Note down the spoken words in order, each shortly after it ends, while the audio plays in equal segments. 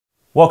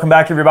Welcome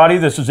back, everybody.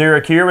 This is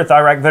Eric here with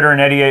Iraq Veteran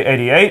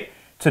 8888.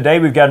 Today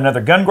we've got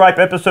another Gun Gripe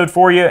episode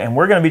for you, and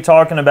we're going to be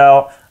talking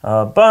about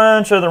a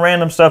bunch of the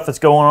random stuff that's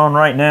going on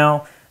right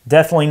now.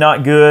 Definitely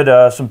not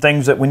good. Some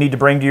things that we need to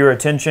bring to your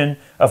attention,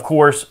 of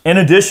course, in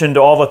addition to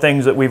all the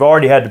things that we've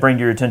already had to bring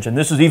to your attention.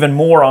 This is even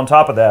more on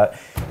top of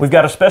that. We've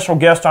got a special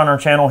guest on our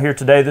channel here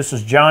today. This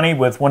is Johnny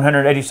with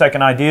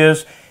 182nd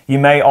Ideas. You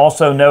may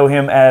also know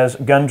him as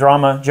Gun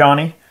Drama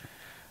Johnny.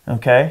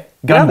 Okay.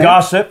 Gun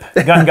Gossip.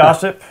 Gun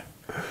Gossip.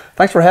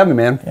 Thanks for having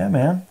me, man. Yeah,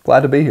 man.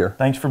 Glad to be here.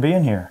 Thanks for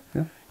being here.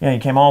 Yeah, you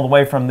came all the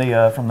way from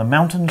the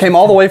mountains? Came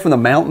all the way from the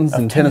mountains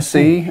in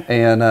Tennessee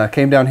and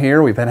came down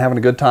here. We've been having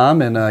a good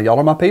time, and y'all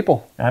are my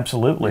people.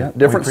 Absolutely. Yeah,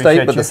 different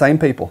state, but the same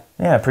people.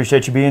 Yeah,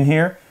 appreciate you being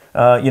here.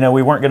 You know,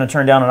 we weren't going to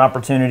turn down an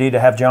opportunity to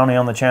have Johnny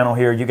on the channel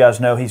here. You guys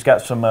know he's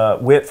got some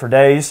wit for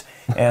days,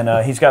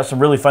 and he's got some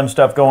really fun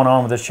stuff going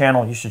on with this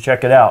channel. You should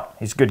check it out.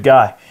 He's a good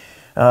guy.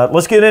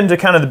 Let's get into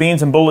kind of the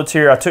beans and bullets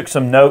here. I took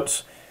some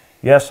notes.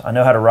 Yes, I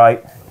know how to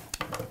write.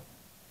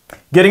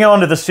 Getting on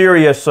to the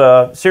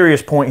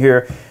serious point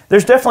here,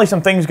 there's definitely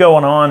some things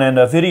going on, and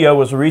a video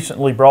was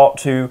recently brought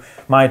to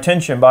my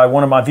attention by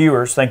one of my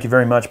viewers, thank you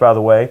very much, by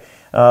the way,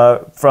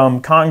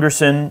 from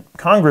Congressman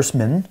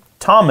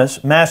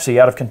Thomas Massey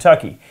out of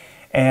Kentucky.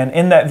 And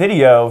in that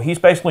video, he's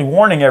basically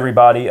warning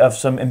everybody of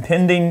some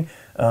impending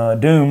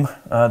doom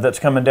that's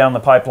coming down the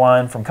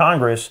pipeline from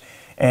Congress,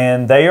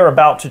 and they are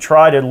about to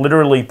try to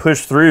literally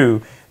push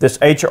through this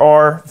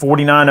H.R.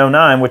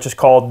 4909, which is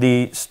called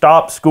the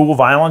Stop School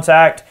Violence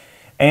Act.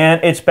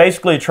 And it's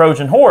basically a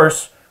Trojan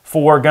horse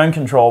for gun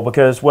control,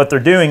 because what they're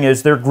doing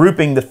is they're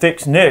grouping the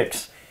fixed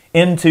NICS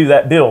into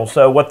that bill.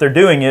 So what they're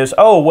doing is,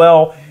 how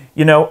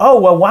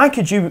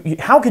could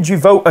you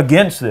vote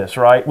against this,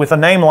 right? With a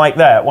name like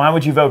that, why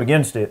would you vote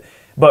against it?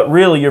 But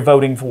really you're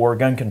voting for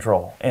gun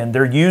control. And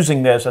they're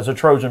using this as a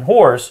Trojan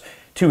horse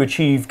to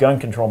achieve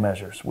gun control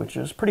measures, which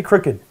is pretty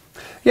crooked.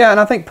 Yeah, and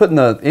I think putting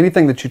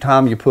anything that you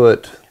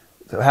put,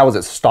 how is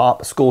it,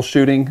 Stop School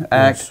Shooting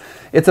Act? Yes.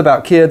 It's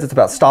about kids, it's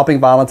about stopping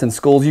violence in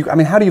schools.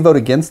 how do you vote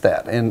against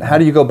that? And how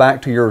do you go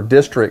back to your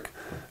district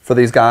for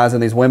these guys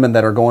and these women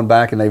that are going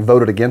back and they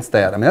voted against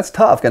that? I mean, that's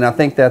tough. And I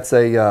think that's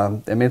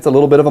it's a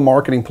little bit of a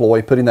marketing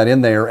ploy, putting that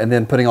in there and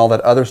then putting all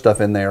that other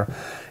stuff in there.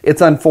 It's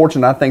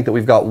unfortunate, I think, that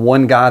we've got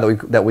one guy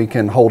that we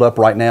can hold up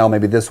right now,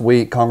 maybe this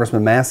week,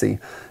 Congressman Massey,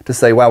 to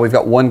say, wow, we've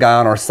got one guy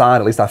on our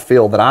side. At least I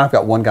feel that I've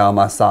got one guy on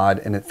my side,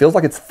 and it feels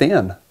like it's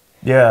thin.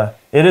 Yeah,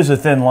 it is a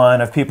thin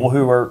line of people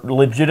who are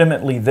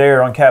legitimately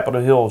there on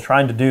Capitol Hill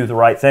trying to do the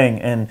right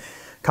thing. And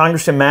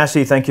Congressman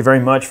Massey, thank you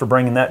very much for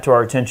bringing that to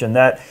our attention.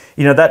 That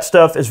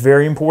stuff is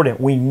very important.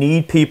 We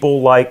need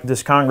people like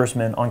this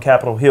congressman on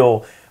Capitol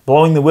Hill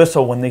blowing the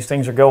whistle when these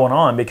things are going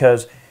on,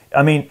 because,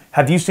 I mean,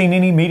 have you seen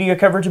any media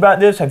coverage about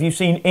this? Have you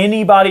seen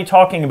anybody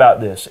talking about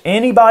this?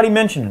 Anybody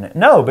mentioning it?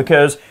 No,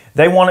 because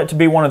they want it to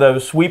be one of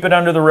those sweep it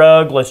under the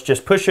rug, let's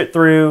just push it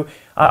through.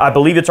 I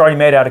believe it's already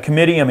made out of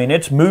committee. I mean,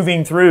 it's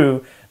moving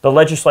through the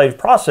legislative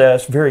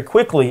process very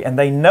quickly, and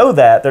they know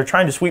that. They're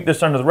trying to sweep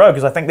this under the rug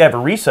because I think they have a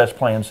recess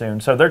plan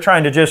soon. So they're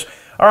trying to just,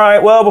 all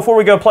right, well, before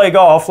we go play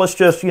golf, let's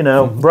just,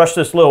 brush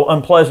this little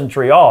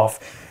unpleasantry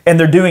off. And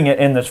they're doing it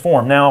in this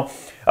form. Now,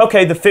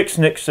 okay, the fixed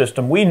NICS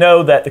system. We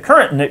know that the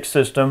current NICS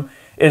system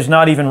is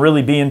not even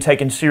really being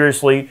taken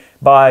seriously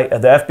by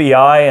the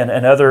FBI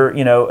and other,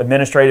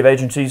 administrative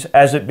agencies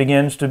as it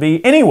begins to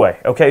be anyway.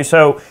 Okay,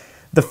 so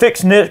the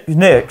fixed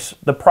NICS,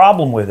 the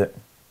problem with it,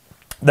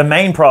 the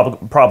main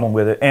problem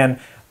with it, and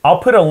I'll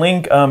put a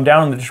link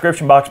down in the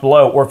description box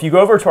below, or if you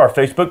go over to our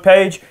Facebook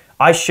page,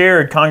 I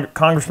shared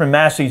Congressman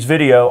Massey's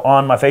video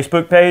on my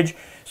Facebook page,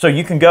 so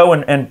you can go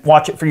and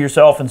watch it for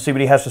yourself and see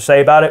what he has to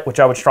say about it, which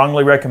I would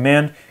strongly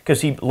recommend,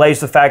 because he lays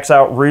the facts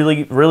out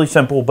really, really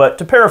simple. But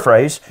to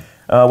paraphrase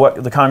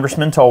what the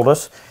congressman told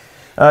us,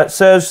 it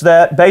says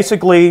that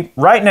basically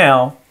right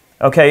now,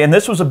 okay, and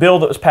this was a bill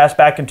that was passed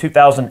back in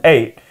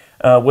 2008,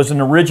 was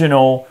an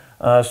original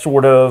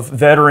sort of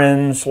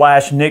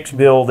veteran/NICS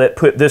bill that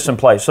put this in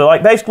place. So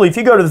like basically if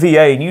you go to the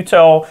VA and you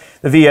tell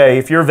the VA,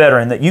 if you're a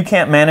veteran, that you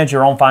can't manage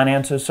your own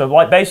finances, so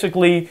like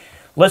basically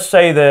let's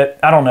say that,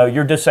 I don't know,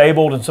 you're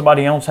disabled and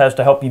somebody else has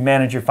to help you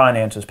manage your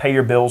finances, pay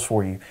your bills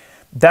for you.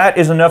 That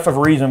is enough of a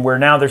reason where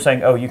now they're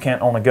saying, oh, you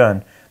can't own a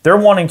gun. They're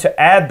wanting to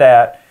add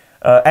that,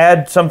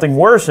 add something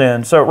worse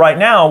in. So right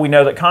now we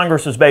know that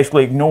Congress is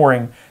basically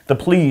ignoring the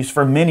pleas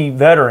from many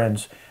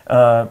veterans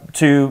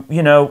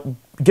to,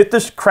 get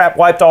this crap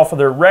wiped off of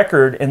their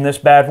record in this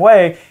bad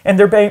way, and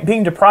they're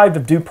being deprived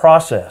of due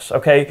process,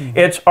 okay? Mm-hmm.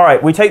 It's, all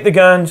right, we take the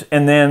guns,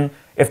 and then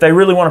if they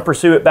really want to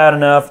pursue it bad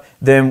enough,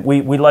 then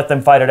we let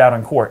them fight it out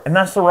in court. And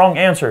that's the wrong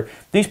answer.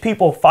 These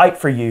people fight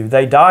for you.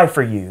 They die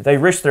for you. They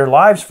risk their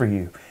lives for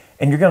you.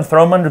 And you're going to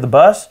throw them under the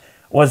bus?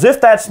 Well, as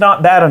if that's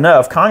not bad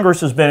enough,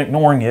 Congress has been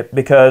ignoring it,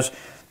 because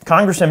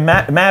Congressman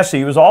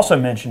Massey was also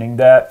mentioning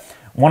that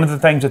one of the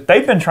things that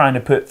they've been trying to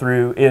put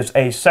through is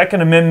a Second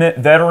Amendment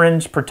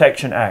Veterans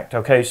Protection Act,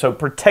 okay? So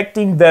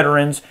protecting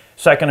veterans'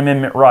 Second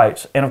Amendment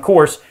rights. And of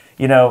course,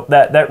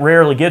 that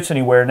rarely gets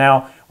anywhere.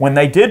 Now, when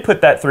they did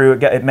put that through,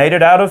 it made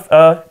it out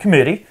of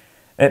committee.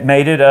 It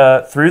made it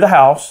through the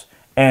House,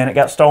 and it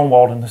got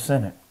stonewalled in the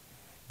Senate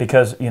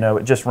because, you know,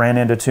 it just ran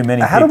into too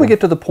many How people. do we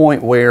get to the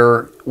point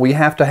where we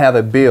have to have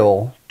a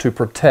bill to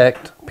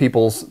protect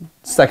people's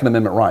Second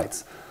Amendment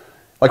rights?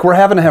 Like, we're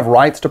having to have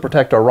rights to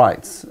protect our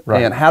rights.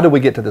 Right. And how do we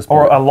get to this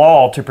point? Or a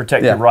law to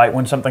protect Yeah. your right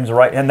when something's a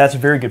right. And that's a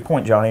very good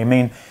point, Johnny. I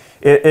mean,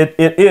 it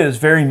is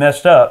very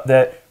messed up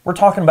that we're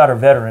talking about our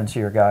veterans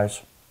here,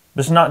 guys.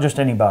 This is not just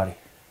anybody.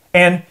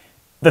 And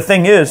the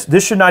thing is,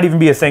 this should not even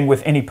be a thing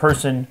with any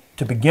person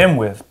to begin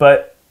with,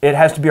 but it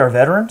has to be our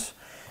veterans.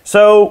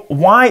 So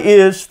why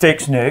is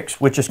Fix NICS,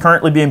 which is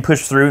currently being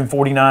pushed through in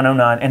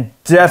 4909, and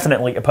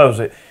definitely oppose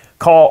it,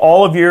 call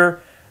all of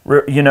your,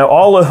 you know,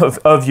 all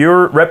of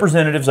your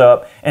representatives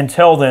up and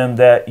tell them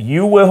that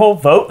you will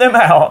vote them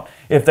out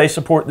if they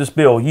support this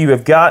bill. You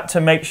have got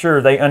to make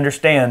sure they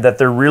understand that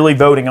they're really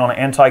voting on an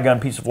anti-gun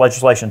piece of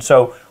legislation.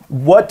 So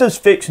what does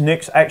Fix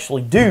NICS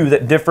actually do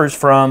that differs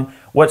from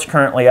what's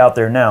currently out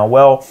there now?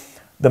 Well,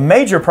 the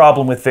major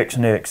problem with Fix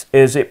NICS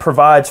is it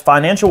provides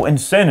financial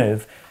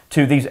incentive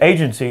to these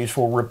agencies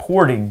for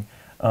reporting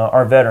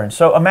our veterans.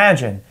 So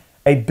imagine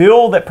a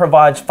bill that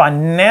provides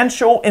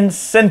financial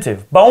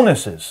incentive,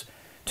 bonuses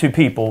to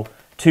people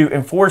to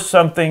enforce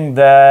something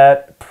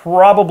that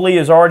probably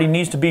already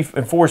needs to be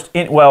enforced.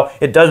 Well,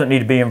 it doesn't need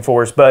to be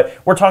enforced, but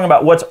we're talking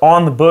about what's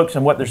on the books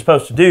and what they're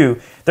supposed to do.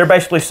 They're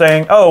basically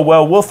saying, oh,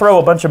 well, we'll throw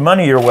a bunch of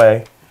money your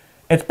way.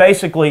 It's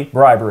basically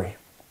bribery,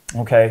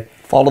 okay?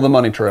 Follow the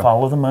money trail.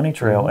 Follow the money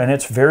trail, and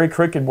it's a very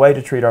crooked way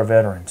to treat our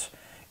veterans.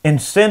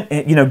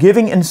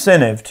 Giving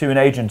incentive to an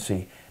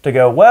agency to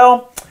go,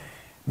 well,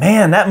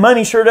 man, that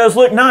money sure does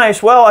look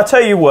nice. Well, I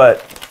tell you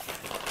what.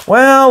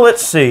 Well,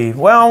 let's see.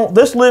 Well,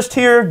 this list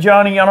here,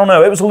 Johnny, I don't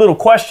know. It was a little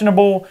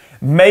questionable.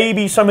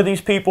 Maybe some of these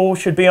people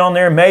should be on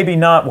there. Maybe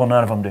not. Well,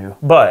 none of them do.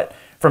 But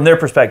from their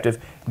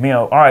perspective, you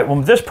know, all right,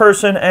 well, this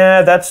person,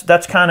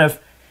 that's kind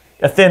of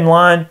a thin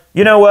line.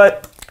 You know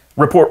what?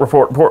 Report.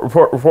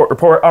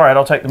 All right,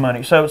 I'll take the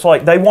money. So it's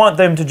like they want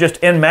them to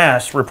just en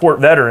masse report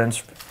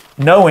veterans,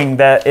 knowing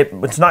that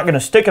it's not going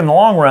to stick in the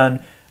long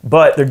run,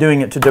 but they're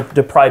doing it to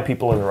deprive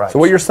people of their rights. So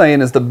what you're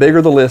saying is the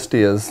bigger the list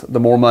is, the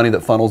more money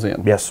that funnels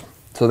in. Yes.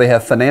 So they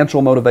have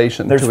financial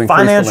motivation to increase the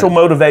financial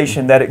limit.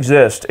 motivation that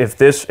exists. If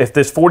this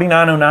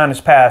 4909 is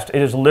passed,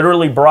 it is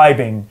literally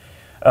bribing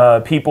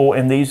people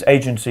in these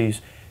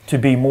agencies to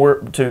be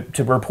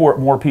to report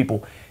more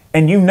people.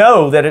 And you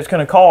know that it's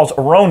going to cause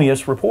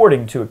erroneous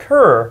reporting to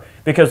occur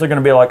because they're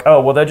going to be like, oh,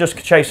 well, they're just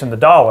chasing the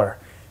dollar.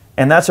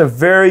 And that's a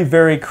very,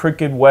 very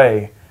crooked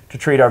way to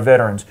treat our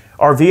veterans.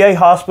 Our VA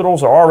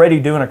hospitals are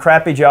already doing a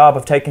crappy job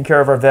of taking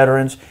care of our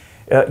veterans.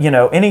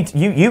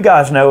 You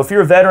guys know, if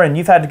you're a veteran,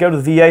 you've had to go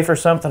to the VA for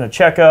something, a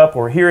checkup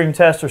or a hearing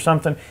test or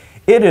something.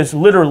 It is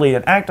literally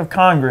an act of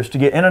Congress to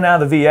get in and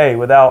out of the VA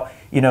without,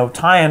 you know,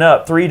 tying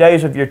up 3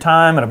 days of your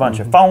time and a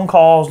bunch of phone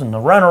calls and the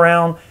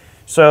runaround.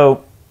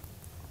 So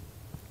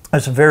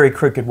it's a very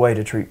crooked way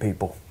to treat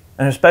people,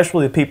 and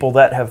especially the people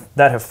that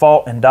have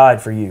fought and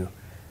died for you,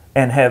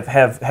 and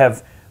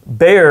have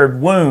bared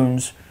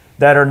wounds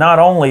that are not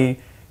only,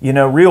 you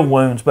know, real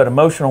wounds, but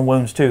emotional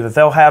wounds too, that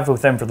they'll have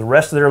with them for the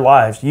rest of their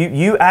lives.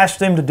 You ask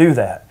them to do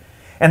that.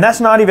 And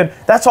that's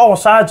all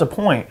besides the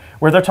point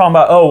where they're talking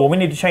about, oh, well, we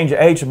need to change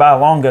the age to buy a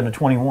long gun to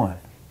 21.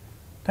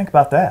 Think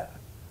about that.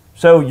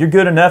 So you're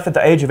good enough at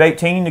the age of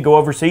 18 to go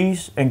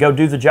overseas and go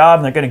do the job,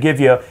 and they're going to give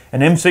you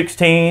an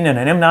M16 and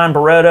an M9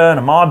 Beretta and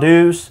a Ma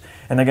Deuce,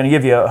 and they're going to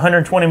give you a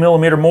 120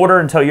 millimeter mortar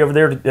and tell you over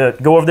there to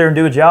go over there and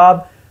do a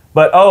job.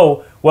 But,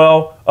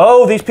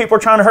 these people are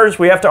trying to hurt us.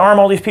 We have to arm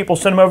all these people,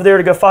 send them over there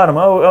to go fight them.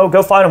 Oh,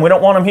 go fight them. We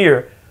don't want them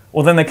here.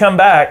 Well, then they come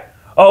back.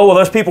 Oh, well,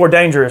 those people are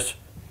dangerous.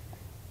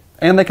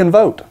 And they can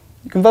vote.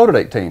 You can vote at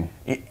 18,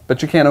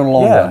 but you can't own a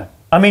long gun.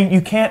 I mean, you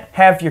can't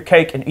have your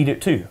cake and eat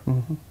it too.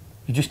 Mm-hmm.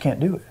 You just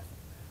can't do it.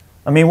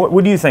 I mean,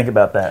 what do you think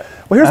about that?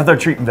 Well, how they're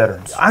treating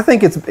veterans? I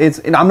think it's.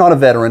 And I'm not a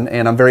veteran,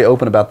 and I'm very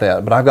open about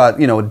that. But I've got,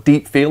 you know,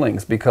 deep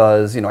feelings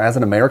because, you know, as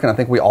an American, I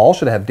think we all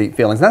should have deep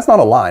feelings. And that's not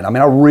a lie. I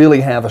mean, I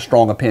really have a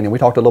strong opinion. We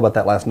talked a little about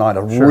that last night.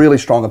 Really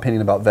strong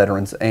opinion about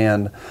veterans,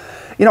 and,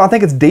 you know, I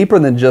think it's deeper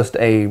than just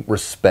a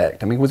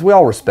respect. I mean, because we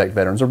all respect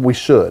veterans, or we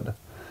should.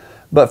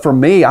 But for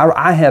me,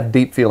 I have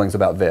deep feelings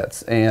about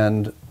vets,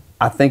 and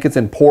I think it's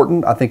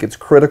important, I think it's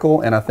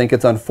critical, and I think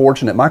it's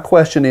unfortunate. My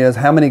question is,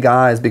 how many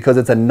guys, because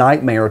it's a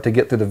nightmare to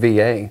get through the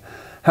VA,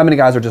 how many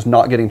guys are just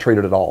not getting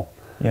treated at all?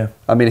 Yeah.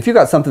 I mean, if you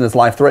got something that's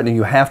life-threatening,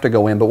 you have to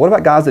go in. But what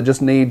about guys that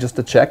just need just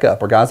a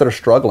checkup, or guys that are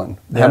struggling?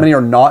 Yeah. How many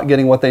are not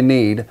getting what they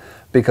need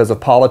because of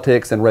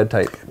politics and red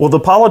tape? Well, the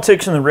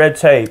politics and the red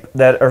tape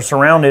that are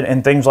surrounded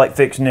in things like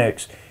Fix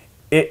NICS,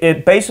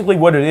 it basically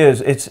what it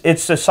is,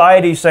 it's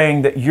society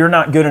saying that you're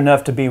not good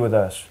enough to be with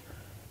us.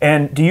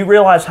 And do you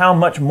realize how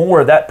much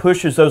more that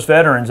pushes those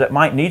veterans that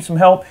might need some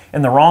help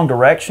in the wrong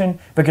direction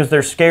because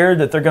they're scared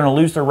that they're going to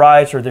lose their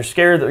rights, or they're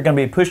scared that they're going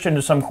to be pushed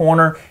into some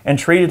corner and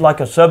treated like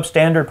a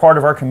substandard part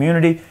of our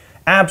community?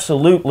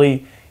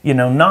 Absolutely, you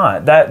know,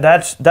 not.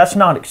 That's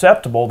not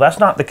acceptable. That's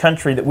not the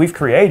country that we've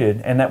created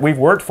and that we've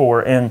worked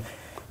for. And,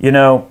 you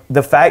know,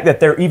 the fact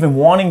that they're even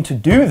wanting to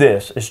do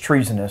this is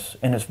treasonous,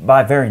 and it's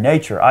by very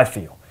nature, I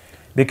feel.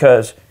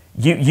 because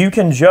you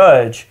can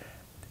judge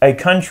a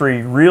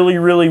country really,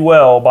 really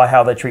well by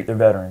how they treat their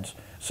veterans.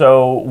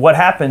 So what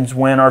happens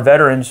when our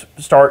veterans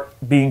start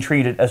being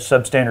treated as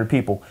substandard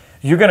people?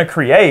 You're going to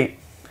create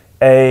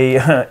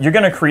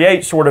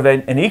sort of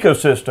an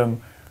ecosystem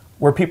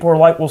where people are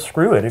like, well,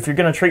 screw it. If you're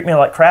going to treat me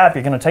like crap,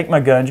 you're going to take my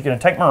guns, you're going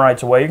to take my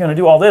rights away, you're going to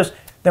do all this,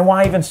 then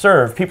why even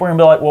serve? People are going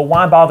to be like, well,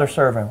 why bother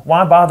serving?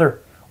 Why bother?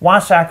 Why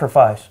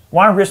sacrifice?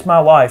 Why risk my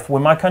life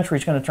when my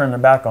country's going to turn their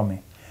back on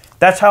me?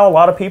 That's how a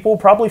lot of people are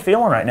probably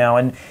feeling right now.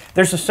 And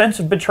there's a sense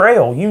of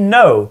betrayal. You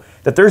know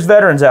that there's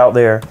veterans out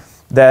there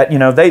that,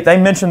 they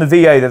mention the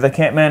VA that they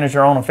can't manage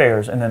their own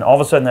affairs, and then all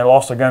of a sudden they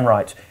lost their gun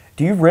rights.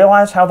 Do you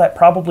realize how that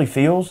probably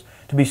feels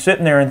to be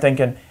sitting there and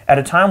thinking, at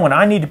a time when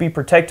I need to be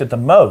protected the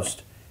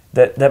most,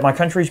 that my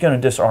country's going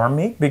to disarm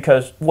me?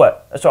 Because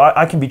what? So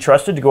I can be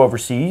trusted to go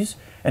overseas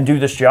and do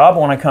this job.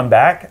 When I come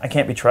back, I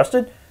can't be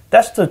trusted?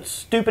 That's the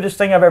stupidest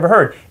thing I've ever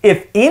heard.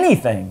 If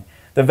anything,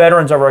 the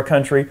veterans of our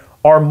country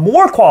are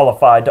more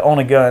qualified to own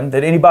a gun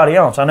than anybody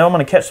else. I know I'm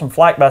going to catch some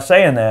flack by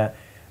saying that,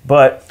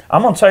 but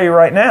I'm going to tell you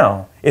right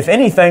now, if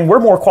anything, we're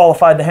more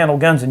qualified to handle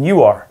guns than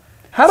you are.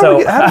 I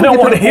don't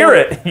want to hear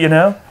it,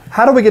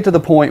 How do we get to the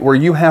point where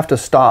you have to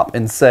stop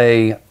and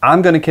say,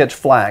 I'm going to catch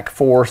flack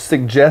for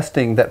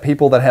suggesting that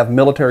people that have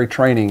military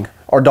training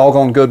are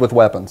doggone good with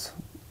weapons,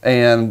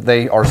 and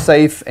they are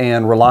safe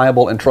and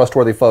reliable and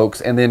trustworthy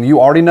folks, and then you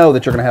already know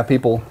that you're going to have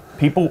people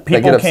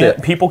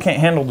can't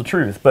handle the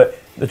truth. But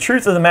the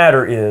truth of the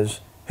matter is,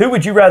 who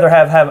would you rather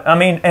have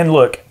and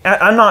look,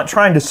 I'm not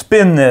trying to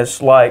spin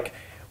this like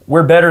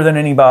we're better than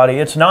anybody.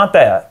 It's not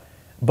that.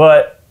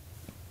 But,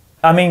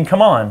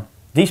 come on.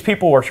 These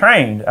people are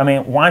trained.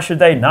 Why should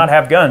they not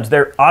have guns?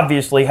 They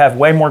obviously have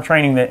way more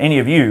training than any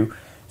of you.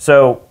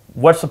 So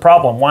what's the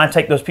problem? Why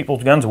take those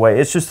people's guns away?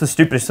 It's just the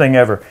stupidest thing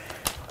ever.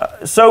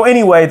 So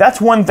anyway, that's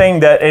one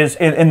thing that is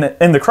in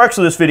the crux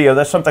of this video.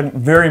 That's something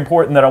very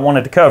important that I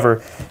wanted to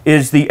cover,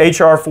 is the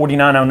HR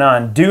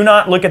 4909. Do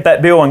not look at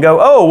that bill and go,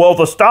 oh, well,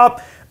 the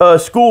Stop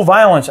School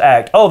Violence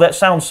Act. Oh, that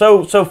sounds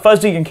so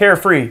fuzzy and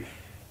carefree.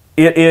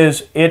 It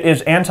is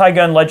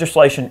anti-gun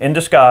legislation in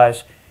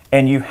disguise.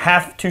 And you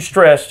have to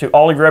stress to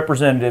all of your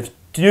representatives,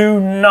 do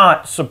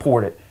not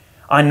support it.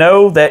 I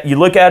know that you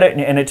look at it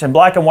and it's in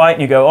black and white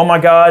and you go, oh my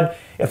God,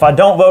 if I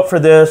don't vote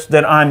for this,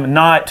 then I'm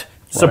not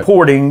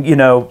supporting,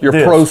 You're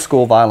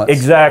pro-school violence.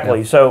 Exactly.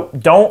 Yeah. So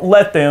don't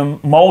let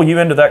them mull you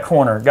into that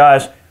corner.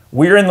 Guys,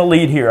 we're in the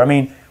lead here.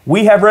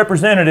 We have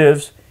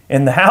representatives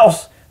in the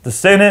House, the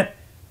Senate,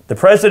 the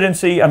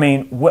presidency.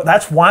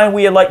 That's why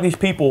we elect these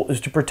people,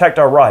 is to protect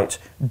our rights.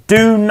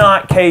 Do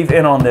not cave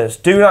in on this.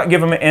 Do not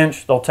give them an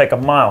inch. They'll take a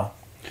mile.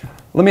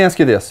 Let me ask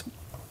you this.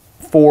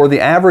 For the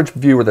average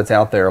viewer that's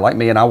out there, like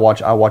me, and I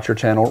watch your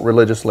channel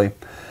religiously.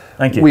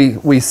 Thank you.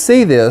 We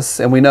see this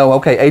and we know,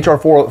 okay, HR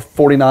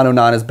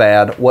 4909 is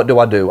bad. What do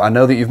I do? I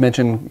know that you've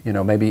mentioned,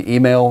 maybe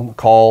email,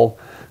 call,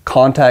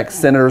 contact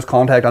senators,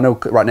 I know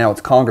right now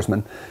it's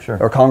congressmen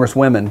or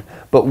congresswomen,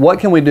 but what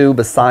can we do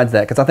besides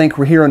that? Because I think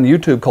we're here in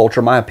YouTube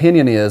culture, my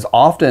opinion is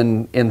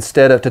often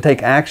instead of to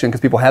take action, because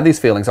people have these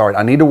feelings, all right,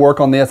 I need to work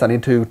on this, I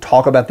need to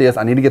talk about this,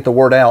 I need to get the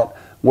word out.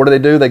 What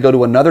do? They go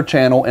to another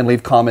channel and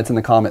leave comments in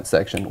the comment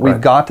section. Right.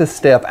 We've got to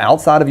step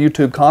outside of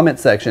YouTube comment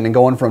section and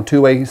going from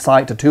 2A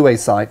site to 2A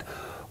site.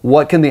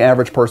 What can the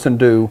average person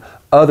do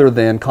other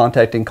than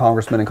contacting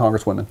congressmen and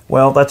congresswomen?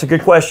 Well, that's a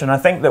good question. I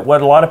think that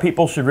what a lot of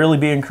people should really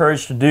be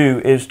encouraged to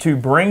do is to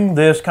bring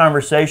this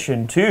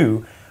conversation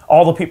to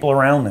all the people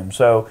around them.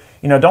 So,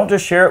 don't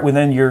just share it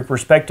within your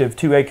respective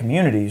 2A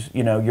communities,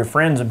 your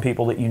friends and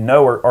people that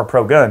are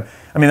pro-gun.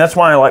 That's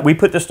why we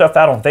put this stuff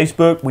out on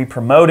Facebook, we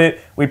promote it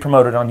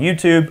on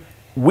YouTube.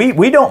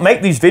 We don't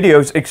make these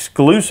videos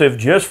exclusive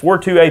just for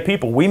 2A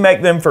people. We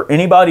make them for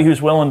anybody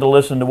who's willing to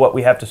listen to what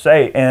we have to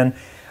say. And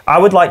I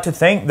would like to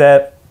think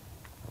that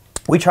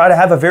we try to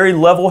have a very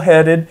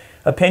level-headed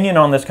opinion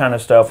on this kind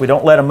of stuff. We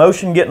don't let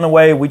emotion get in the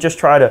way. We just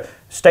try to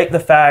state the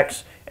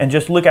facts and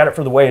just look at it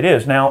for the way it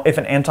is. Now, if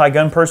an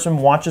anti-gun person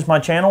watches my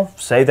channel,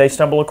 say they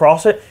stumble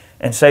across it,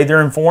 and say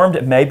they're informed,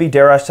 and maybe,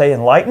 dare I say,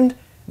 enlightened,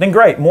 then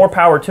great, more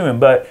power to him.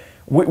 But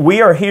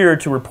we are here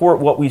to report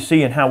what we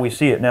see and how we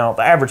see it. Now,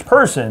 the average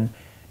person,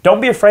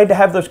 don't be afraid to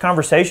have those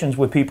conversations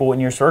with people in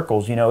your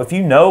circles. If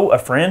you know a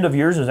friend of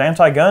yours is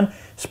anti-gun,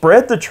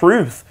 spread the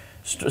truth.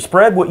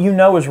 Spread what you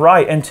know is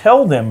right and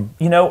tell them,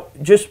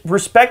 just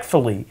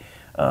respectfully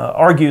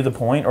argue the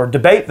point or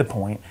debate the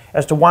point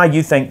as to why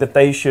you think that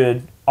they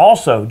should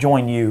also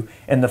join you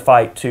in the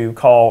fight to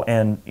call.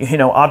 And,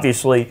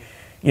 obviously,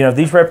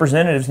 these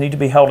representatives need to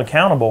be held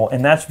accountable,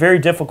 and that's very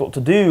difficult to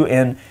do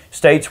in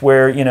states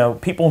where,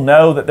 people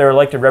know that their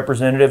elected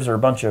representatives are a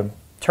bunch of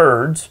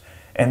turds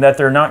and that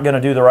they're not going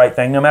to do the right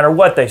thing no matter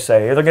what they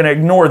say. Or they're going to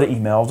ignore the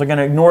emails, they're going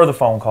to ignore the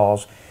phone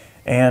calls.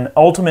 And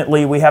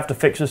ultimately, we have to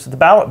fix this at the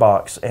ballot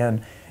box.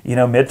 And,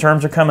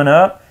 midterms are coming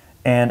up.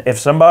 And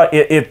if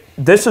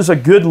this is a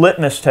good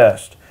litmus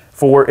test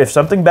for if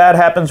something bad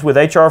happens with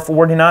HR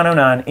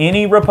 4909,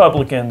 any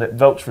Republican that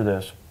votes for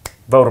this,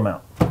 vote them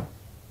out.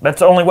 That's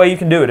the only way you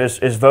can do it,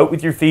 is vote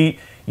with your feet,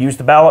 use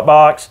the ballot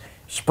box,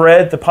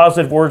 Spread the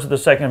positive words of the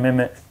Second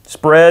Amendment.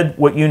 Spread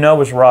what you know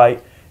is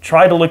right.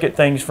 Try to look at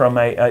things from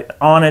a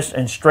honest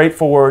and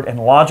straightforward and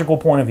logical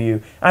point of view.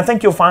 And I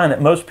think you'll find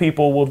that most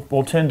people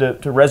will tend to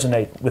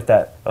resonate with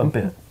that a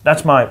bit.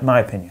 That's my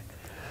opinion.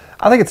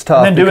 I think it's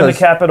tough. And then doing the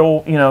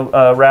Capitol,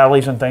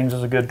 rallies and things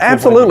is a good.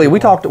 Absolutely,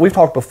 we've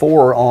talked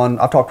before on.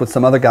 I've talked with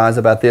some other guys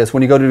about this.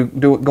 When you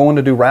going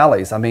to do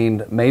rallies, I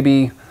mean,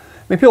 maybe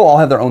people all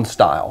have their own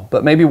style,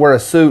 but maybe wear a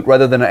suit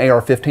rather than an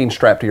AR-15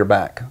 strapped to your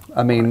back.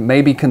 I mean,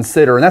 maybe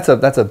consider, and that's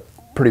a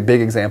pretty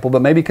big example,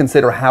 but maybe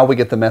consider how we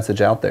get the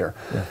message out there.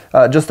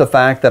 Yeah. Just the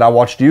fact that I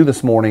watched you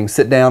this morning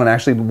sit down and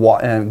actually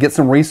get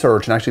some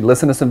research and actually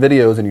listen to some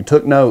videos, and you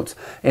took notes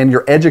and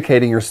you're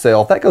educating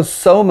yourself. That goes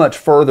so much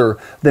further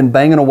than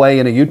banging away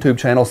in a YouTube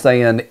channel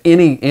saying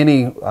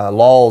any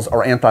laws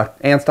are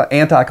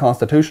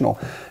anti-constitutional.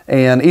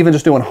 And even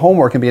just doing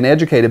homework and being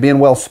educated, being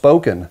well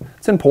spoken,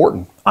 it's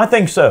important. I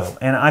think so,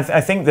 and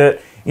I think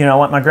that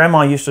like my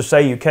grandma used to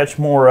say, you catch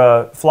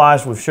more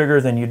flies with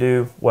sugar than you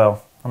do.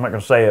 Well, I'm not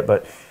going to say it,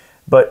 but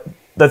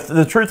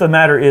the truth of the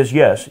matter is,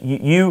 yes,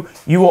 you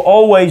will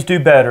always do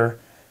better.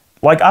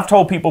 Like I've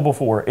told people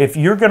before, if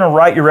you're going to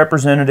write your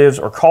representatives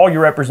or call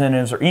your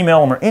representatives or email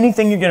them or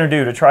anything you're going to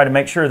do to try to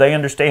make sure they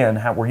understand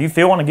where you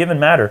feel on a given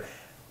matter,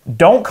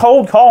 don't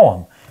cold call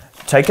them.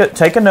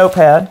 Take a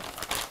notepad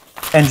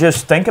and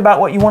just think about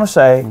what you want to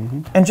say,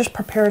 and just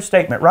prepare a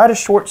statement. Write a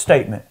short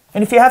statement.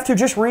 And if you have to,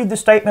 just read the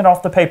statement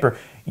off the paper.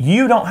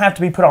 You don't have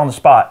to be put on the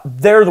spot.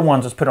 They're the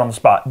ones that's put on the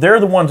spot.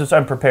 They're the ones that's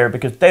unprepared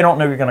because they don't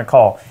know you're going to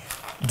call.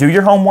 Do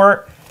your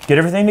homework, get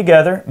everything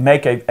together,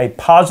 make a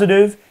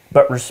positive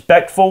but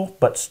respectful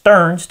but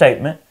stern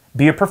statement.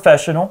 Be a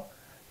professional,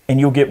 and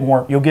you'll get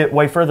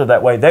way further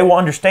that way. They will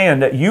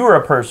understand that you are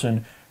a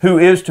person who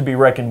is to be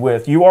reckoned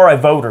with. You are a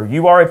voter.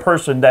 You are a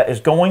person that is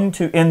going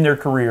to end their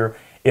career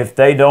if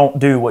they don't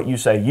do what you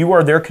say. You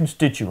are their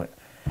constituent.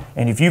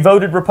 And if you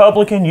voted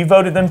Republican, you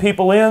voted them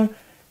people in,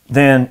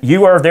 then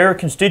you are their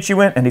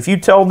constituent. And if you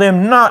tell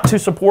them not to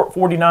support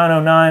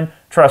 4909,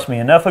 trust me,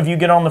 enough of you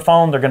get on the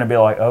phone, they're going to be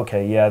like,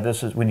 okay, yeah,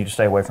 we need to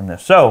stay away from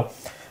this. So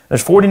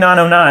there's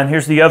 4909.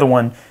 Here's the other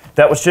one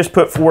that was just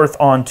put forth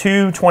on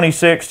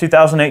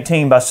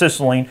 2/26/2018 by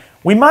Sisseline.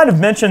 We might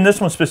have mentioned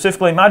this one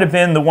specifically. It might have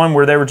been the one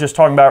where they were just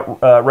talking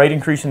about rate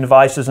increasing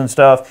devices and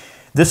stuff.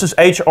 This is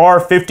H.R.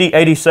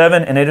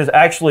 5087, and it is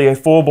actually a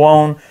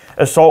full-blown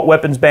assault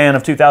weapons ban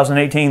of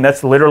 2018.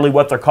 That's literally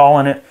what they're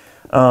calling it.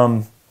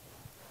 And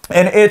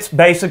it's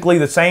basically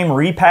the same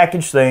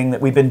repackaged thing that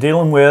we've been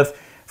dealing with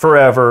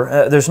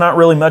forever. There's not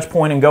really much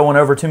point in going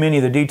over too many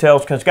of the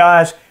details because,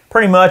 guys,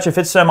 pretty much if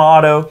it's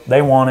semi-auto,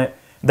 they want it.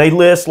 They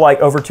list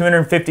like over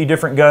 250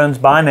 different guns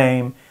by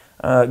name.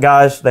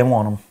 Guys, they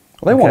want them.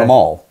 Well, they want them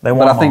all. They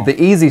want but I think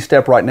the easy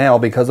step right now,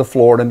 because of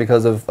Florida and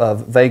because of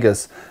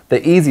Vegas,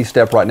 the easy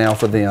step right now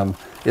for them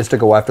is to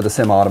go after the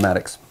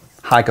semi-automatics,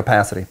 high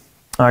capacity.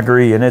 I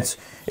agree, and it's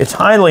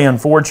highly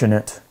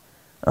unfortunate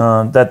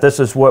that this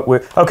is what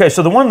we're... Okay,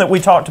 so the one that we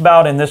talked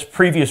about in this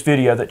previous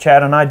video that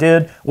Chad and I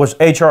did was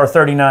HR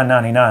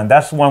 3999.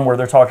 That's the one where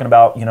they're talking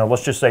about,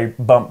 let's just say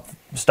bump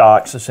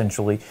stocks,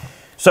 essentially.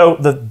 So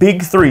the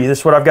big three,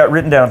 this is what I've got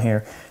written down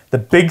here. The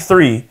big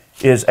three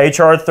is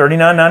HR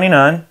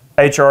 3999,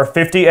 HR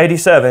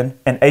 5087,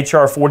 and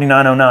HR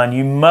 4909.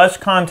 You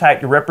must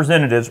contact your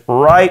representatives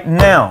right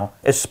now,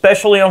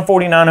 especially on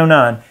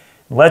 4909.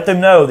 Let them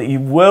know that you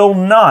will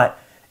not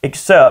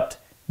accept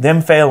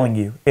them failing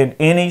you in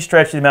any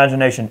stretch of the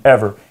imagination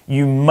ever.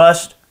 You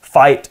must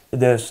fight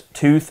this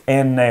tooth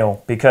and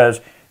nail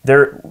because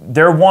they're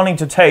wanting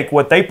to take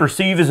what they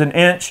perceive as an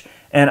inch,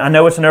 and I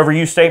know it's an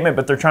overused statement,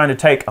 but they're trying to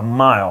take a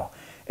mile.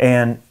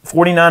 And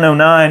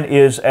 4909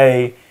 is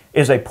a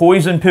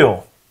poison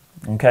pill.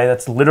 Okay,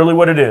 that's literally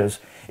what it is.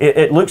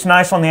 It looks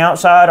nice on the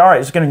outside. All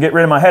right, it's going to get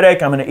rid of my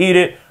headache. I'm going to eat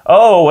it.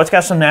 Oh, it's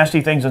got some nasty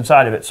things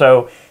inside of it.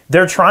 So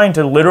they're trying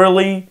to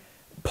literally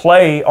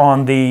play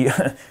on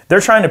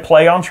they're trying to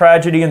play on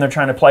tragedy, and they're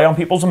trying to play on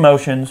people's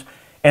emotions,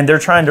 and they're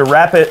trying to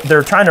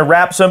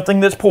wrap something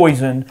that's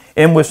poison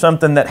in with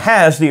something that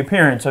has the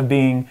appearance of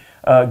being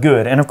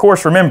good. And of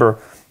course, remember,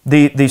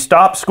 the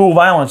Stop School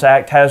Violence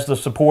Act has the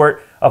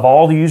support of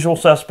all the usual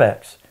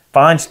suspects.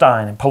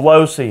 Feinstein and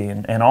Pelosi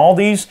and all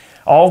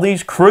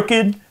these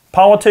crooked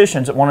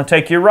politicians that want to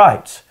take your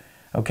rights.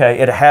 Okay,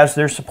 it has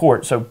their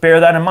support. So bear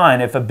that in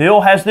mind. If a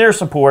bill has their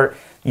support,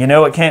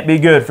 it can't be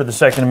good for the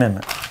Second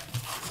Amendment.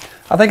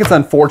 I think it's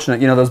unfortunate.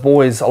 Those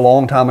boys a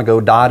long time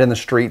ago died in the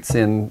streets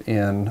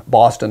in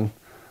Boston.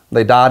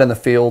 They died in the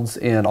fields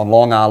on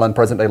Long Island,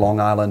 present-day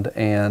Long Island,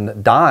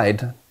 and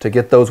died to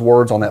get those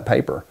words on that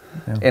paper.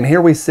 Yeah. And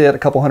here we sit a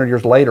couple hundred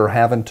years later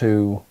having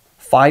to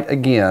fight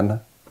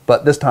again,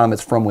 but this time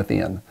it's from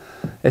within.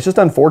 It's just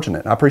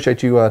unfortunate. I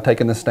appreciate you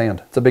taking this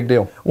stand. It's a big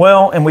deal.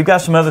 Well, and we've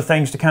got some other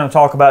things to kind of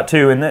talk about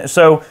too. And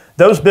so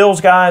those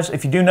bills, guys,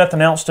 if you do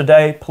nothing else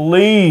today,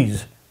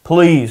 please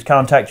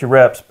contact your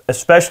reps,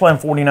 especially on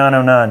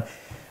 4909.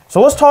 So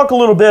let's talk a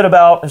little bit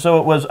about, so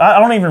it was, I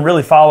don't even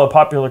really follow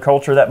popular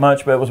culture that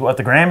much, but it was what,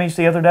 the Grammys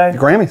the other day? The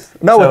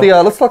Grammys. No, with the,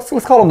 let's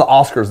call them the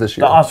Oscars this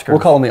year. The Oscars. We'll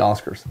call them the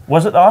Oscars.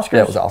 Was it the Oscars?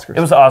 Yeah, it was the Oscars. It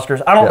was the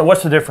Oscars. I don't know,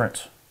 what's the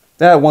difference?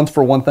 Yeah, one's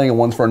for one thing and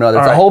one's for another.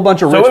 It's All a whole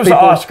bunch of rich people. So it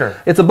was the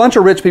Oscar. It's a bunch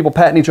of rich people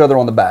patting each other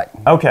on the back.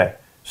 Okay.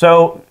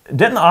 So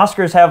didn't the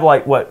Oscars have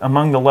like, what,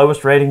 among the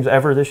lowest ratings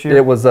ever this year?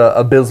 It was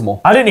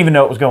abysmal. I didn't even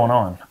know what was going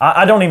on.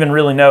 I don't even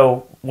really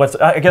know what's,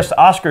 I guess the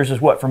Oscars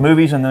is what, for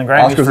movies, and then the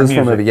Grammys Oscars for music?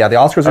 is for movie. Yeah, the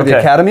Oscars are the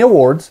Academy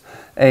Awards,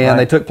 and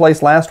they took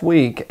place last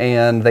week,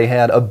 and they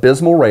had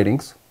abysmal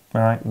ratings. All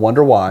right.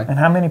 Wonder why. And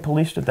how many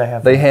police did they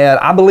have? They had,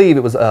 I believe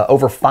it was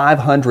over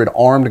 500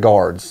 armed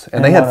guards,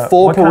 and they had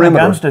full perimeter. What kind of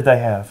guns did they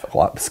have?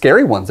 Well,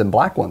 scary ones and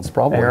black ones,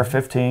 probably.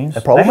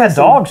 AR-15s. They had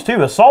dogs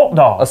too, assault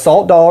dogs.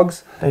 Assault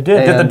dogs. They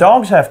did. Did the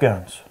dogs have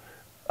guns?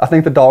 I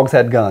think the dogs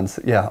had guns.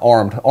 Yeah,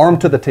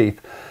 armed to the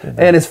teeth.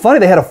 And it's funny,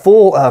 they had a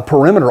full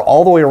perimeter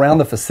all the way around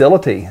the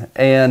facility,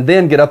 and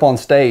then get up on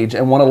stage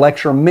and want to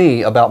lecture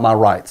me about my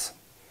rights.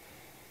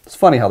 It's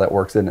funny how that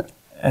works, isn't it?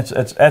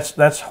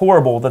 That's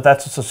horrible that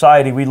that's a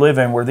society we live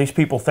in where these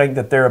people think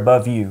that they're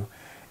above you.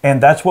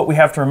 And that's what we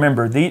have to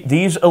remember.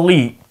 These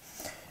elite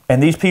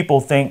and these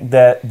people think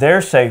that their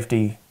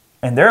safety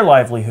and their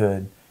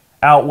livelihood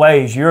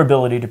outweighs your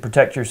ability to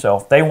protect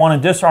yourself. They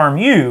want to disarm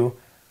you,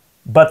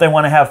 but they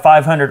want to have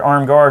 500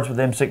 armed guards with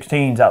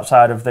M16s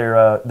outside of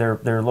their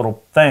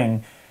little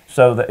thing,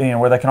 so that, you know,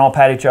 where they can all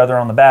pat each other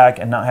on the back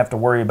and not have to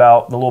worry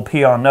about the little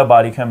peon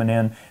nobody coming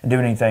in and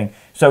doing anything.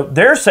 So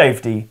their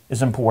safety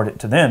is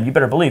important to them. You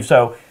better believe.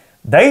 So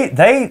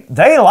they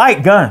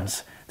like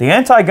guns. The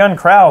anti-gun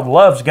crowd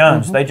loves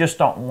guns. They just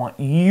don't want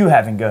you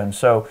having guns.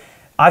 So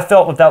I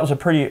felt that was a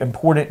pretty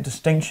important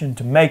distinction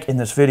to make in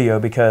this video,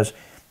 because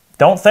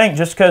don't think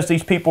just because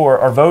these people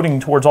are voting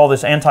towards all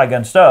this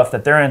anti-gun stuff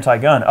that they're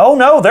anti-gun. Oh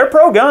no, they're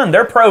pro-gun.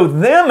 They're pro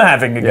them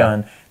having a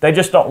gun. They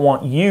just don't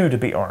want you to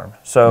be armed.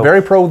 So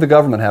very pro the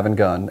government having a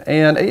gun.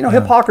 And you know,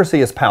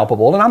 hypocrisy is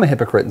palpable, and I'm a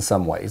hypocrite in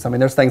some ways. I mean,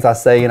 there's things I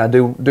say and I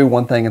do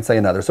one thing and say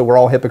another. So we're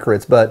all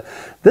hypocrites, but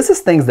this is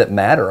things that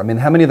matter. I mean,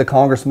 how many of the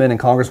congressmen and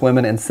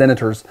congresswomen and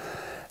senators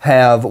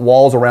have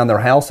walls around their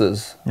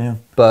houses? Yeah.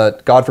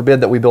 But God forbid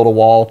that we build a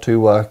wall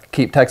to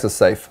keep Texas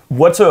safe.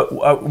 What's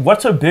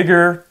a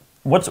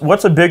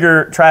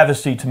bigger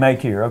travesty to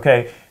make here?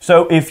 Okay,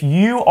 so if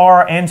you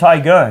are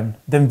anti-gun,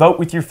 then vote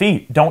with your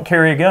feet. Don't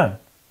carry a gun.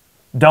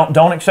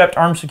 Don't accept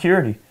armed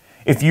security.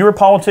 If you're a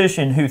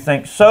politician who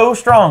thinks so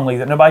strongly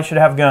that nobody should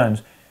have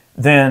guns,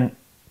 then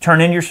turn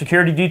in your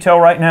security detail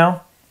right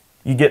now.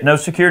 You get no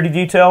security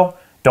detail.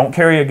 Don't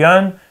carry a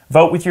gun.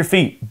 Vote with your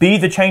feet. Be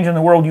the change in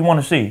the world you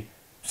want to see.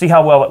 See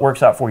how well it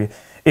works out for you.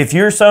 If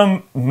you're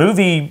some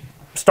movie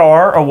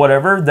star or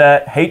whatever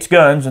that hates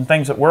guns and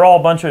thinks that we're all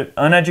a bunch of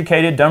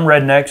uneducated, dumb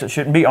rednecks that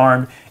shouldn't be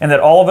armed, and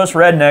that all of us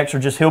rednecks are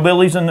just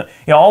hillbillies, and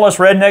all us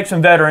rednecks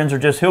and veterans are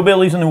just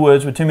hillbillies in the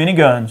woods with too many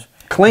guns,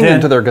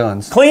 clinging to their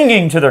guns.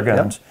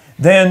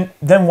 Then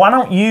why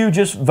don't you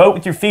just vote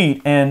with your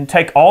feet and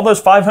take all those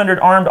 500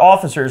 armed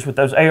officers with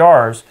those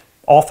ARs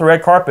off the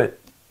red carpet?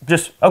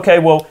 Just, okay,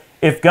 well,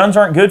 if guns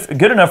aren't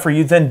good enough for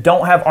you, then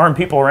don't have armed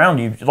people around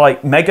you.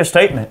 Like, make a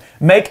statement.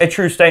 Make a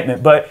true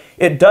statement. But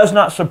it does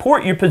not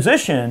support your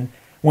position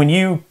when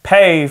you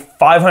pay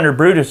 500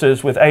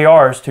 Brutuses with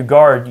ARs to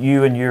guard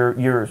you and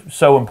your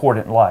so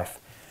important life.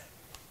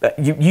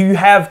 You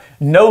have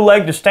no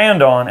leg to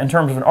stand on in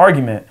terms of an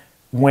argument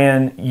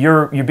when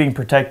you're being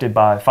protected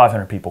by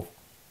 500 people.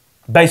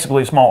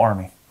 Basically a small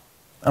army.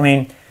 I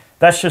mean,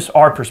 that's just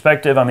our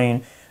perspective. I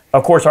mean,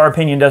 of course, our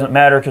opinion doesn't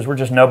matter because we're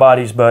just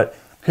nobodies, but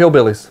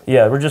hillbillies.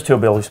 Yeah, we're just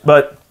hillbillies.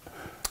 But,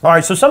 all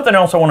right, so something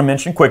else I want to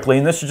mention quickly,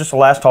 and this is just the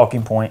last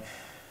talking point.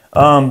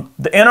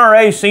 The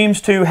NRA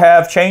seems to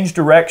have changed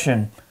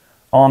direction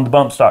on the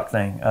bump stock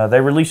thing.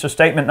 They released a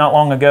statement not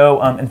long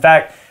ago. In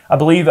fact, I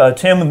believe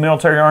Tim with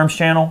Military Arms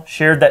Channel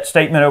shared that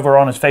statement over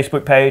on his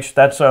Facebook page.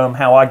 That's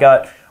how I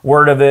got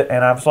word of it,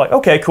 and I was like,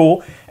 okay,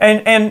 cool.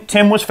 And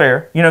Tim was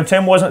fair. You know,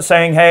 Tim wasn't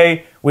saying,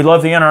 hey, we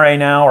love the NRA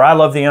now, or I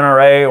love the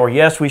NRA, or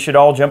yes, we should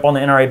all jump on the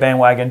NRA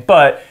bandwagon.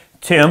 But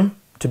Tim,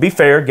 to be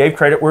fair, gave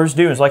credit where it's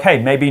due. It's like, hey,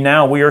 maybe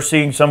now we are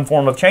seeing some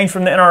form of change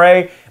from the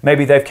NRA.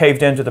 Maybe they've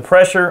caved into the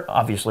pressure.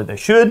 Obviously they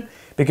should,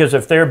 because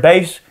if their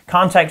base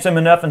contacts them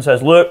enough and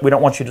says, look, we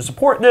don't want you to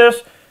support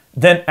this,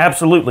 then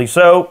absolutely.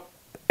 So,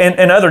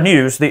 in other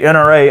news, the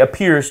NRA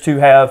appears to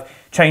have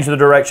changed the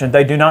direction.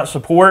 They do not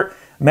support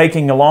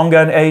making the long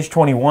gun age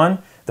 21.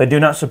 They do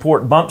not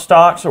support bump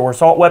stocks or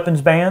assault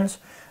weapons bans.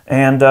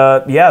 And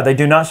yeah, they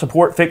do not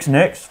support fixed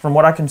NICS from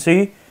what I can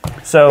see.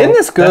 So isn't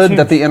this good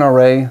that the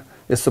NRA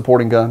is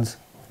supporting guns?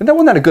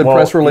 Wasn't that a good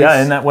press release? Yeah,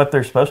 isn't that what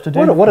they're supposed to do?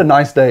 What a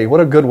nice day. What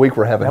a good week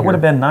we're having. That would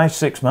have been nice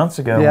 6 months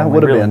ago. Yeah, when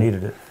would we have really been.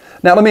 needed it.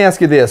 Now let me ask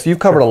you this: you've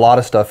covered a lot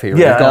of stuff here.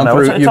 Yeah,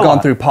 you've gone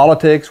through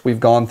politics. We've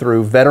gone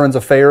through Veterans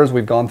Affairs.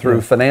 We've gone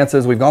through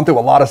finances. We've gone through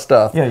a lot of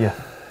stuff. Yeah, yeah.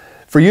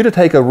 For you to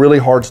take a really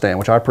hard stand,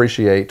 which I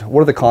appreciate,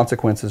 what are the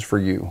consequences for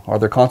you? Are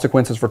there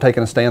consequences for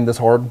taking a stand this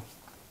hard?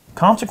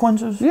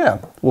 Consequences? Yeah.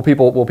 Will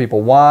people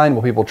whine?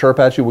 Will people chirp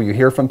at you? Will you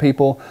hear from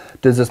people?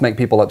 Does this make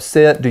people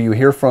upset? Do you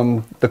hear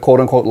from the quote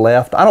unquote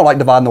left? I don't like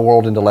dividing the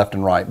world into left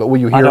and right, but will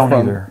you hear I don't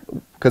from? Either.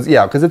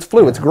 Because it's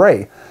flu, it's gray.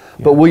 Yeah.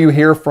 But will you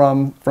hear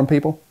from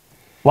people?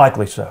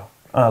 Likely so.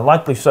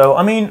 Likely so.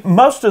 I mean,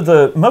 most of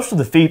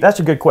the feed. That's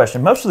a good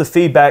question. Most of the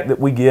feedback that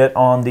we get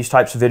on these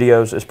types of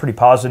videos is pretty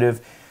positive.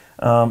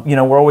 You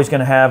know, we're always going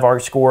to have our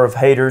score of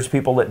haters,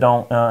 people that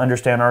don't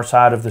understand our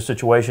side of the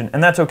situation,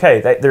 and that's okay.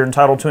 They're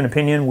entitled to an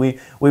opinion. We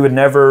would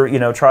never, you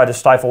know, try to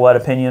stifle that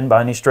opinion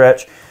by any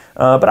stretch.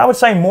 But I would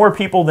say more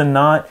people than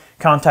not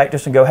contact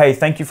us and go, hey,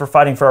 thank you for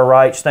fighting for our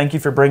rights. Thank you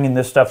for bringing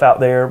this stuff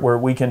out there where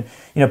we can,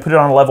 you know, put it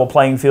on a level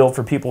playing field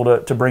for people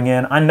to bring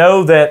in. I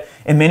know that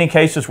in many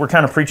cases we're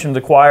kind of preaching to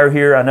the choir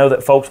here. I know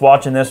that folks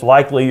watching this,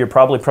 likely you're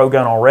probably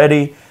pro-gun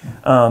already.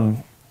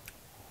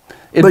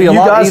 But you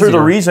guys are the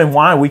reason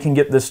why we can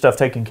get this stuff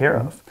taken care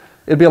of.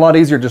 It'd be a lot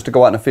easier just to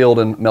go out in the field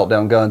and melt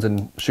down guns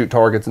and shoot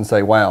targets and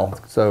say, wow.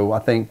 So I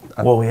think...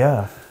 Well,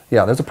 yeah.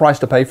 Yeah, there's a price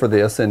to pay for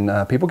this,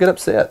 and people get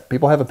upset.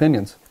 People have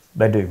opinions.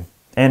 They do.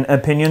 And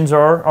opinions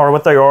are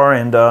what they are.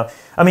 And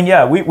I mean,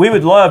 yeah, we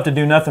would love to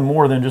do nothing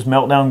more than just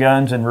melt down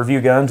guns and review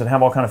guns and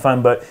have all kind of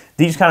fun. But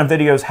these kind of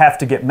videos have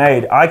to get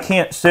made. I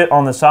can't sit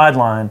on the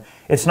sideline.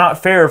 It's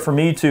not fair for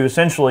me to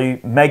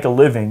essentially make a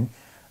living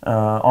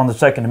on the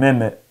Second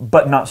Amendment,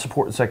 but not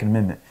support the Second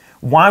Amendment.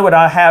 Why would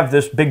I have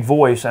this big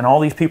voice and all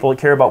these people that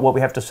care about what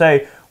we have to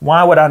say?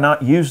 Why would I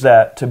not use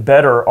that to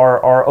better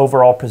our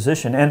overall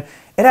position? And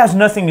it has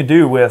nothing to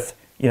do with,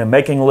 you know,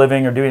 making a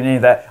living or doing any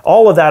of that.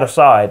 All of that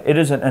aside, it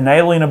is an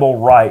inalienable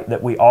right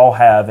that we all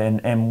have,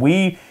 and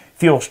we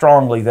feel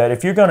strongly that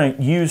if you're going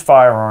to use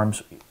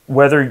firearms,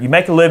 whether you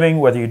make a living,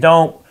 whether you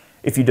don't,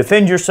 if you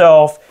defend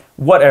yourself,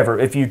 whatever,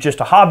 if you're just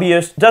a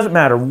hobbyist, doesn't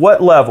matter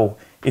what level,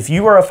 if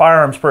you are a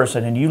firearms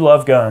person and you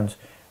love guns,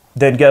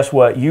 then guess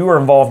what? You are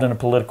involved in a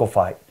political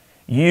fight.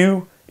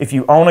 You, if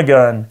you own a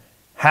gun,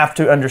 have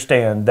to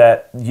understand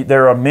that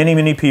there are many,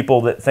 many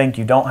people that think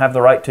you don't have the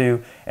right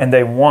to, and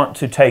they want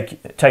to take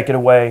it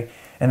away,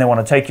 and they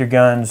want to take your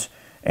guns.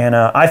 And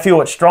I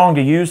feel it's strong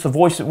to use the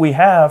voice that we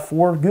have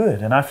for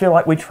good, and I feel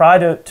like we try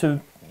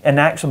to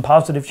enact some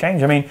positive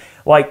change. I mean,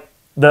 like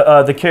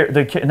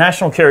the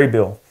national carry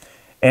bill,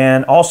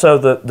 and also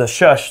the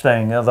shush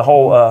thing, the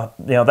whole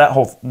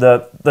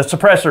the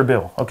suppressor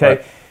bill. Okay,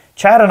 right.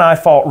 Chad and I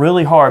fought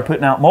really hard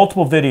putting out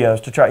multiple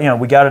videos to try. You know,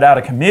 we got it out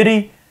of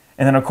committee,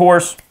 and then of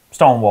course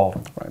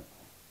stonewalled. Right,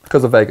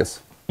 because of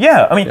Vegas.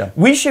 Yeah, I mean,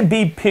 we should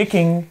be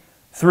picking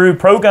through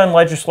pro-gun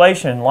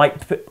legislation, like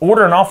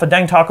ordering off a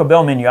dang Taco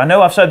Bell menu. I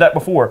know I've said that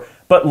before,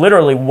 but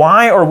literally,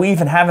 why are we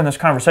even having this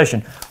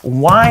conversation?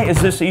 Why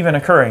is this even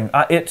occurring?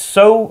 It's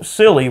so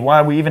silly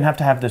why we even have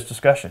to have this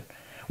discussion.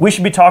 We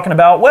should be talking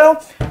about,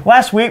 well,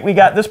 last week we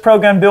got this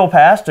pro-gun bill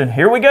passed, and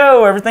here we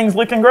go, everything's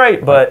looking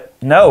great. But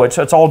no, it's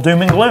all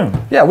doom and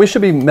gloom. Yeah, we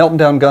should be melting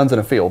down guns in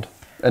a field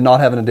and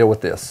not having to deal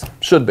with this.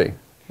 Should be.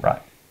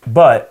 Right.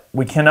 But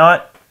we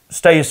cannot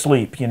stay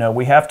asleep. You know,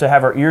 we have to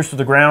have our ears to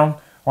the ground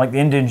like the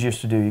Indians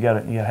used to do. You gotta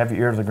have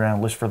your ear to the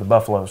ground, listen for the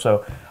buffalo.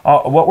 So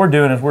what we're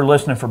doing is we're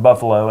listening for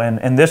buffalo. And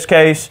in this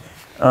case,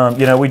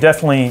 you know, we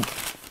definitely,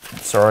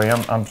 sorry,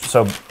 I'm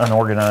so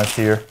unorganized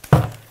here.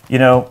 You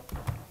know,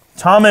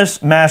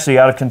 Thomas Massey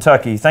out of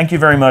Kentucky, thank you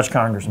very much,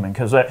 Congressman,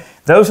 because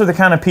those are the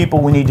kind of people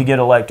we need to get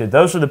elected.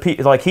 Those are the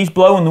people, like he's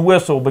blowing the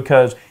whistle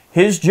because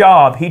his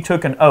job, he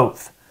took an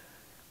oath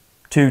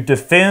to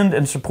defend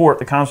and support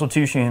the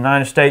Constitution of the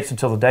United States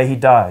until the day he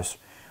dies.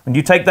 When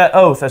you take that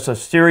oath, that's a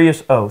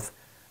serious oath.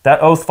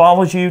 That oath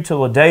follows you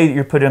till the day that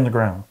you're put in the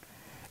ground.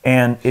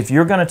 And if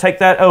you're going to take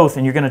that oath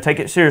and you're going to take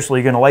it seriously,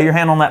 you're going to lay your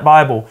hand on that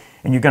Bible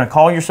and you're going to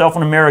call yourself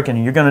an American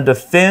and you're going to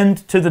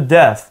defend to the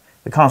death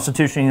the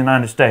Constitution of the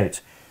United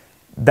States,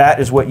 that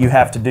is what you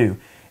have to do.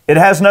 It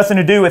has nothing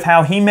to do with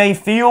how he may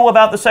feel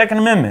about the Second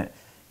Amendment.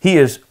 He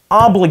is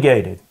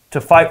obligated to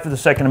fight for the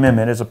Second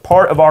Amendment as a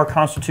part of our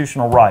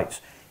constitutional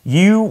rights.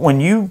 When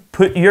you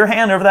put your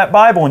hand over that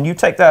Bible and you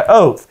take that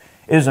oath,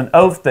 it is an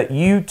oath that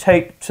you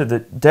take to the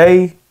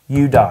day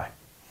you die.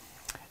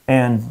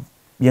 And,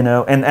 you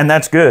know, and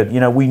that's good. You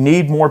know, we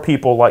need more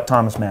people like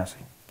Thomas Massey.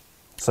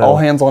 So, all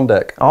hands on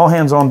deck. All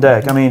hands on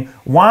deck. I mean,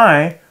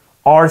 why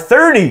are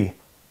 30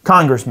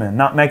 congressmen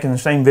not making the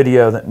same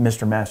video that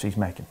Mr. Massey's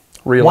making?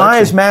 Re-election. Why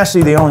is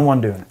Massey the only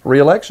one doing it?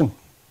 Re-election.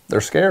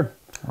 They're scared.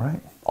 Right.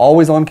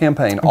 Always on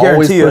campaign.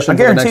 Always pushing for the next election. I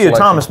guarantee you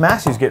Thomas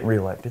Massey's getting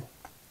reelected.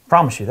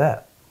 Promise you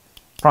that.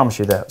 Promise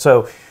you that.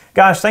 So,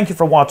 guys, thank you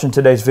for watching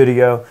today's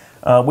video.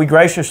 We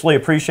graciously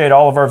appreciate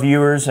all of our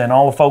viewers and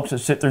all the folks that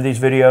sit through these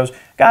videos.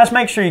 Guys,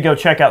 make sure you go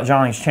check out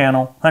Johnny's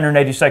channel,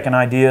 180 Second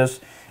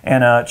Ideas,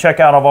 and check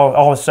out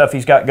all the stuff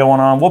he's got going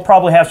on. We'll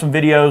probably have some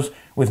videos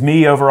with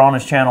me over on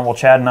his channel, well,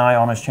 Chad and I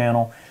on his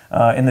channel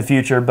in the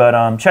future.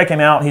 But check him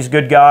out. He's a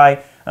good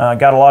guy.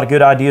 Got a lot of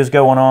good ideas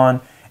going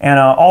on. And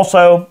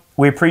also,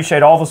 we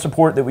appreciate all the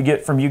support that we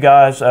get from you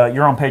guys.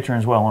 You're on Patreon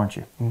as well, aren't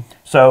you? Mm-hmm.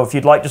 So if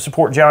you'd like to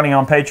support Johnny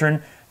on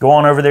Patreon, go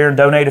on over there and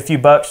donate a few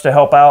bucks to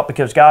help out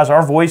because, guys,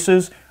 our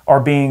voices are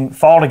being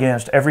fought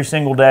against every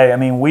single day. I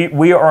mean,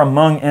 we are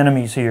among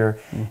enemies here,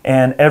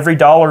 and every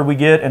dollar we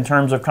get in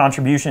terms of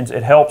contributions,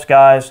 it helps,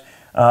 guys.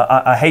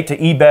 I hate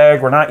to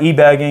e-bag. We're not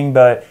e-bagging,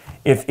 but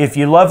if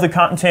you love the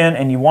content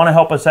and you want to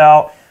help us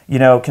out, you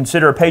know,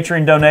 consider a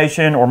Patreon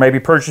donation or maybe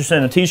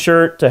purchasing a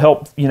t-shirt to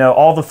help, you know,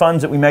 all the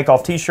funds that we make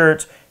off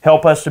t-shirts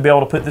help us to be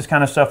able to put this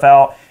kind of stuff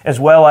out, as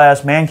well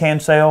as man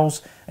can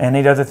sales and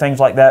any other things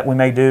like that we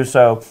may do.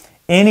 So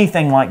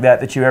anything like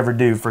that you ever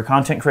do for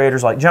content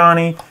creators like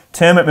Johnny,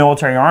 Tim at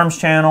Military Arms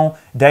Channel,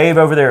 Dave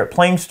over there at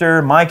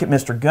Plingster, Mike at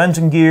Mr. Guns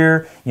and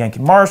Gear,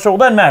 Yankee Marshall,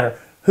 doesn't matter.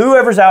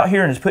 Whoever's out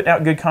here and is putting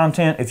out good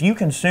content, if you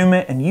consume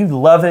it and you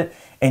love it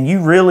and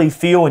you really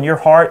feel in your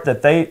heart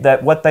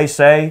that what they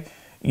say,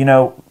 you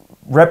know,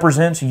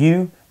 represents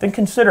you, then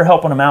consider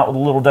helping them out with a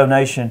little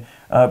donation,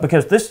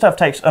 because this stuff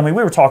takes, I mean,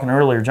 we were talking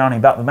earlier, Johnny,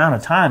 about the amount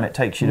of time it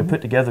takes you to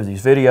put together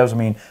these videos. I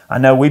mean, I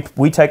know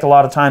we take a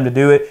lot of time to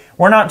do it.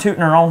 We're not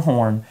tooting our own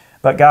horn,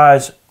 but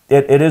guys,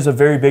 it is a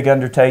very big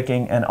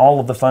undertaking, and all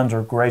of the funds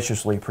are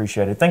graciously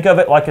appreciated. Think of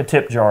it like a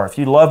tip jar. If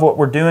you love what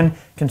we're doing,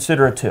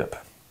 consider a tip.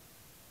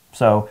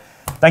 So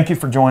thank you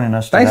for joining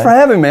us today. Thanks for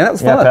having me, man. That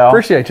was fun. Pal.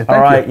 Appreciate you. Thank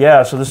All right, you.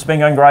 yeah, so this has been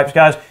Gun Gripes,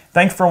 guys.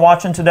 Thanks for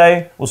watching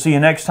today. We'll see you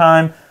next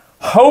time.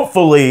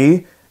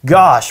 Hopefully,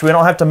 gosh, we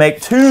don't have to make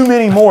too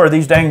many more of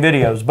these dang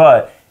videos,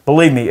 but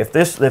believe me, if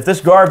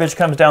this garbage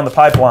comes down the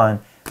pipeline,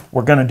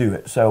 we're going to do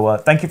it. So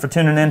thank you for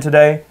tuning in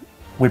today.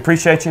 We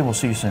appreciate you. We'll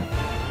see you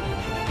soon.